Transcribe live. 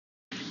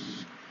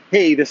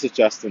Hey, this is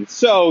Justin.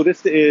 So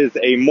this is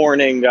a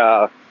morning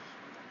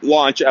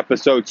launch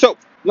episode. So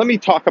let me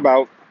talk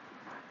about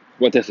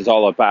what this is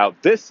all about.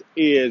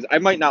 I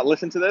might not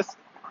listen to this.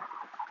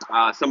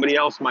 Somebody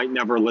else might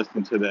never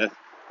listen to this.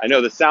 I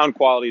know the sound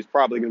quality is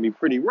probably going to be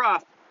pretty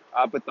rough,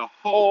 but the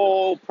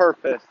whole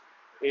purpose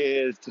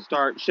is to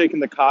start shaking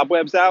the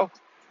cobwebs out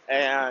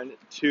and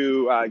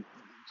to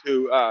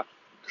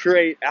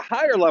create a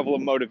higher level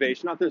of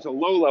motivation. Not there's a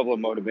low level of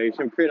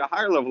motivation, create a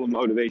higher level of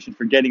motivation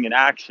for getting in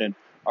action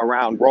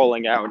around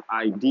rolling out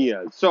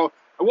ideas. So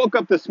I woke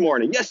up this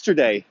morning.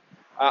 Yesterday,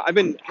 I've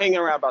been hanging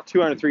around about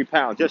 203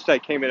 pounds. Yesterday I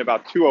came in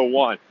about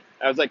 201.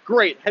 I was like,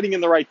 great, heading in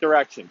the right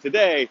direction.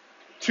 Today,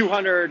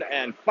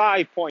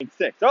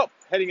 205.6. Oh,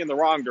 heading in the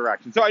wrong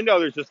direction. So I know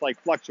there's just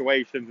like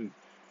fluctuations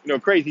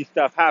and crazy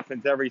stuff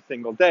happens every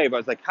single day. But I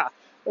was like,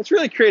 let's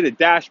really create a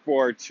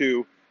dashboard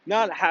to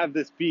not have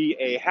this be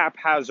a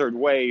haphazard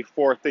way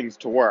for things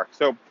to work.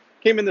 So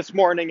came in this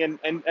morning and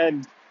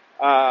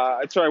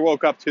that's what I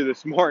woke up to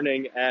this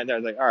morning, and I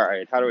was like, all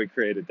right, how do we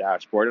create a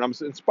dashboard? And I'm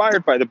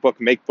inspired by the book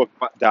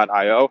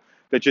MakeBook.io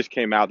that just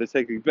came out. That's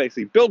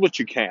basically build what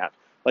you can.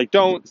 Like,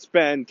 don't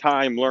spend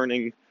time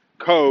learning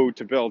code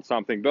to build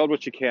something. Build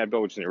what you can,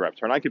 build what's in your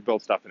repertoire. And I could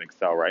build stuff in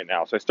Excel right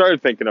now. So I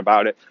started thinking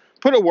about it,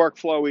 put a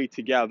workflowy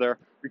together,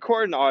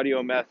 record an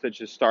audio message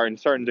to start, and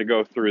starting to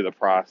go through the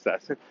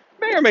process. It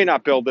may or may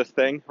not build this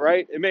thing,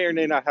 right? It may or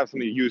may not have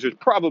some of the users.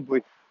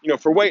 Probably,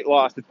 for weight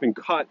loss, it's been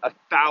cut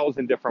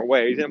 1,000 different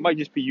ways. And it might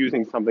just be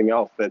using something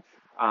else that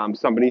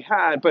somebody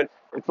had. But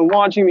it's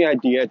launching the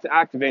idea, it's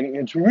activating.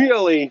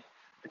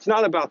 It's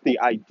not about the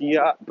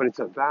idea, but it's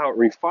about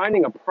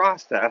refining a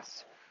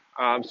process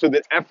so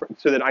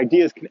that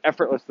ideas can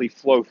effortlessly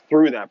flow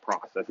through that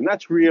process. And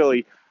that's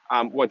really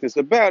what this is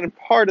about. And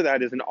part of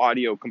that is an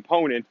audio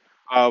component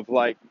of,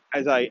 like,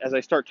 as I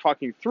start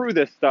talking through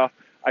this stuff,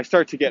 I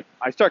start to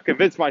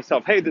convince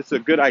myself, hey, this is a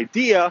good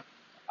idea,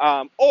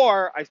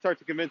 or I start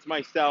to convince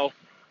myself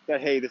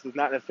that, hey, this is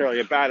not necessarily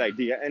a bad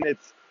idea. And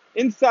it's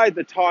inside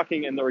the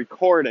talking and the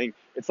recording.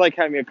 It's like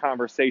having a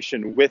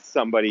conversation with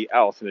somebody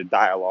else in a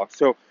dialogue.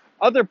 So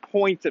other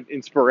points of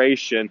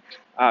inspiration.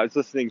 I was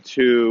listening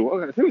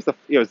to, I think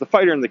it was the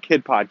Fighter and the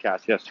Kid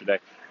podcast yesterday.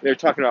 They were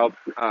talking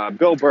about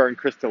Bill Burr and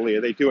Chris D'Elia.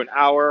 They do an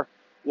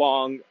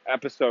hour-long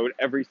episode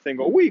every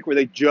single week where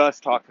they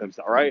just talk to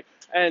themselves, right?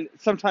 And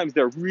sometimes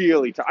they're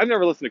really I've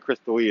never listened to Chris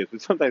D'Elia,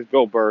 but sometimes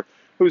Bill Burr,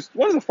 who's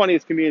one of the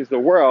funniest comedians in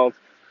the world,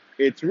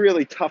 it's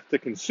really tough to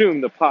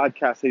consume the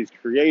podcast that he's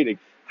creating.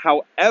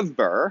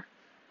 However,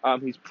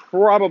 he's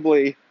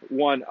probably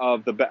one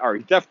of the best, or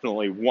he's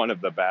definitely one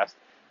of the best.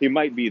 He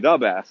might be the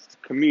best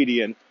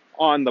comedian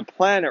on the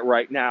planet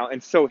right now.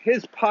 And so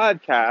his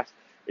podcast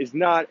is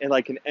not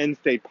like an end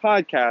state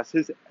podcast.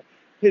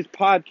 His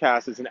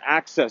podcast is an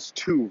access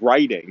to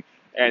writing,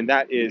 and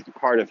that is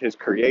part of his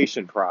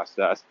creation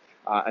process.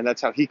 And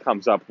that's how he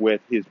comes up with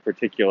his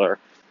particular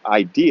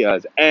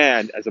ideas.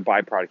 And as a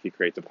byproduct, he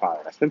creates a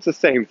podcast. And it's the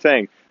same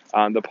thing.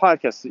 The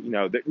podcast,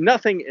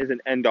 nothing is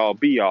an end all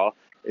be all.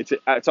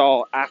 It's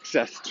all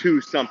access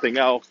to something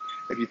else.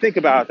 If you think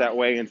about it that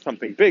way, in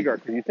something bigger,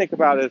 because you think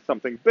about it as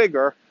something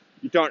bigger,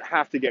 you don't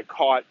have to get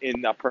caught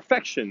in the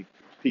perfection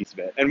piece of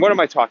it. And what am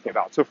I talking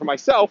about? So for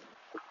myself,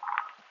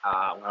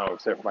 I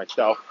would say for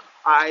myself,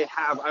 I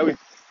was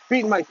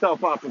beating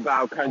myself up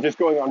about kind of just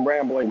going on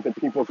ramblings that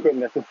people couldn't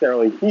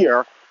necessarily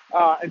hear.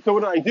 And so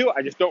what do?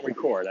 I just don't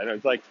record. And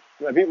it's like,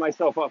 I beat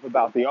myself up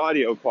about the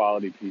audio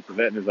quality piece of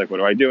it. And it's like, what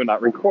do I do and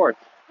not record?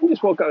 I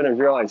just woke up and I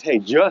realized, hey,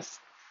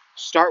 just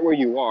start where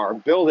you are,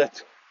 build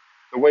it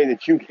the way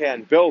that you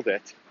can build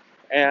it,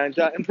 and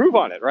improve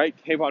on it, right?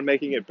 Keep on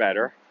making it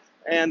better.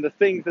 And the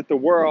things that the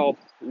world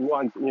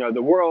wants,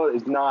 the world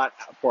is not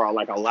for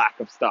like a lack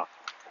of stuff.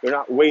 They're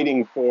not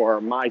waiting for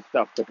my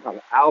stuff to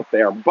come out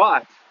there.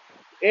 But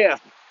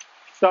if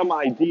some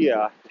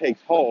idea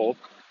takes hold,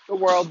 the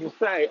world will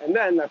say, and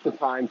then that's the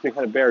time to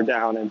kind of bear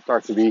down and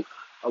start to be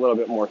a little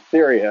bit more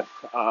serious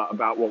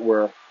about what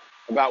we're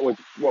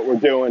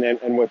doing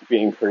and what's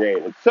being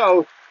created.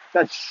 So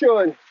that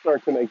should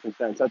start to make some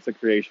sense. That's the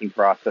creation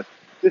process.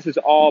 This is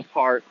all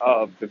part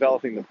of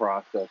developing the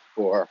process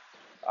for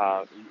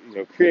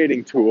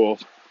creating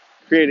tools,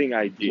 creating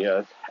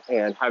ideas,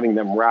 and having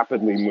them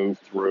rapidly move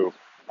through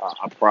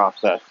a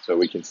process so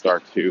we can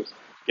start to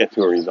get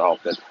to a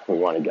result that we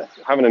want to get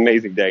to. Have an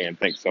amazing day, and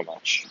thanks so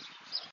much.